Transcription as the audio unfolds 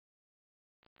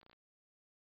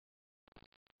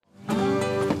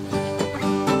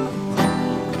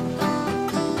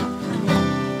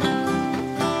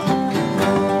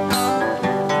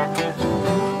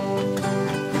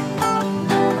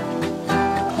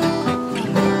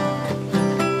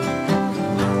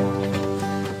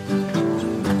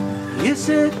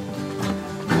sit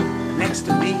next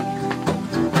to me,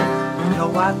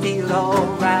 know I feel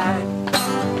alright.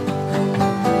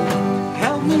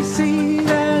 Help me see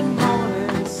that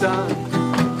morning sun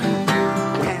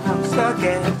when I'm stuck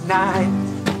at night.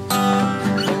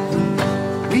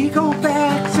 We go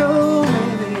back so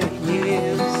many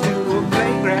years to a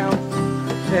playground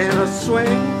and a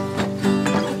swing.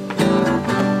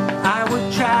 I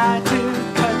would try to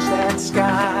touch that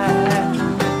sky.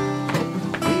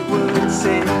 We would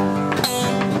sing.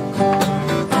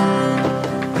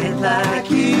 And like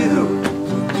you,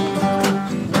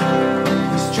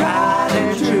 it's tried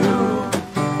and true.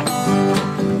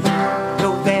 Go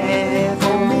there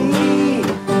for me.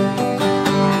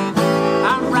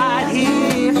 I'm right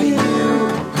here for you.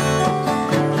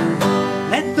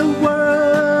 Let the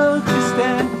world twist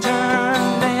and turn,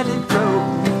 let it throw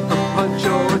a punch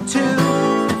or two.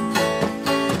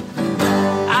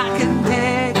 I can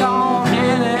take on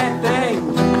anything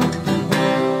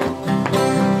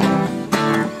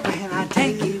when I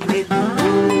take it with me.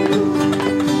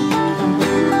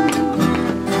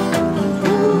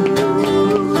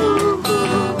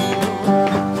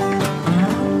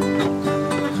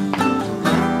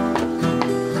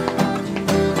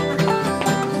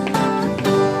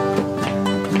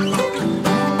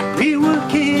 We were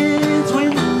kids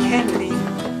when Kennedy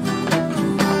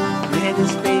let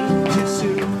his fate too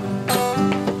soon.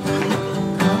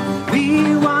 We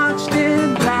watched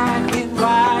in black and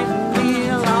white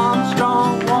Neil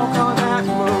Armstrong walk on that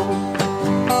moon.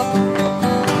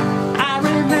 I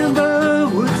remember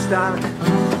Woodstock,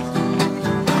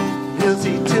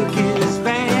 Nilsy took his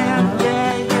van.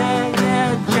 Yeah, yeah, yeah,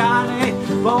 Johnny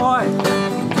boy,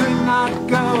 you could not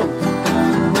go,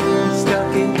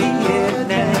 stuck in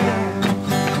Vietnam.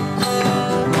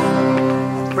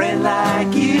 A friend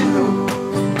like you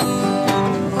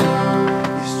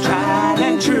is tried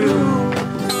and true.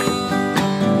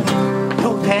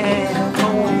 No dad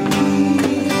for me.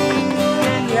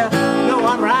 Yeah, yeah, no,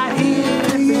 I'm right here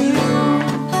for you.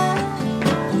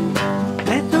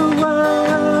 Let the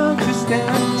world twist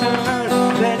and turn,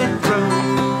 let it throw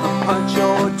a punch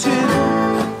or two.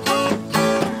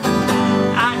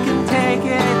 I can take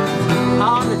it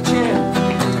on the chin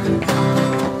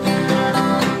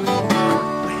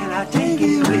when I take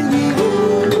it with me.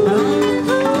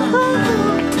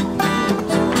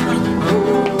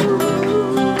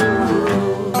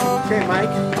 Okay,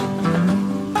 Mike.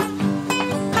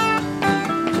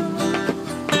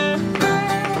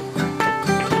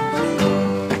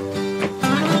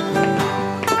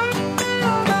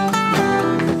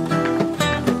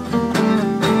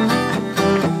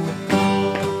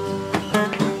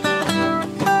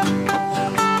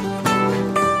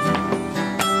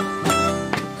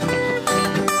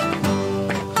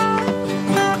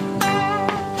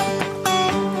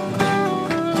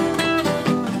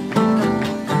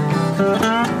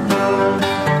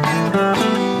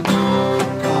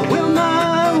 I will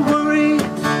not worry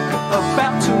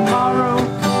about tomorrow,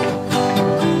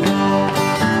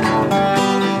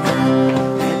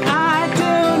 and I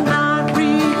do not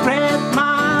regret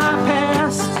my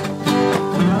past.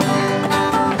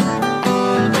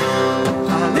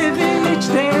 I live each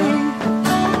day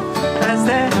as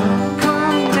they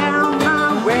come down my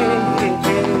way.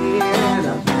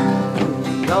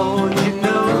 And Lord, you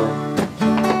know,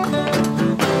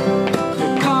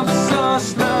 it comes so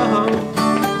slow,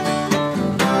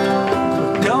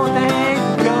 but don't they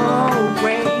go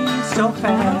away so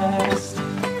fast?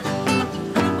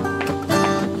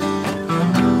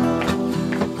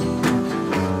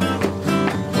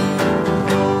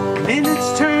 Minutes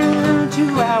turn to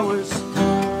hours,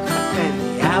 and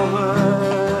the hour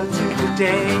to the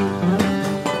day.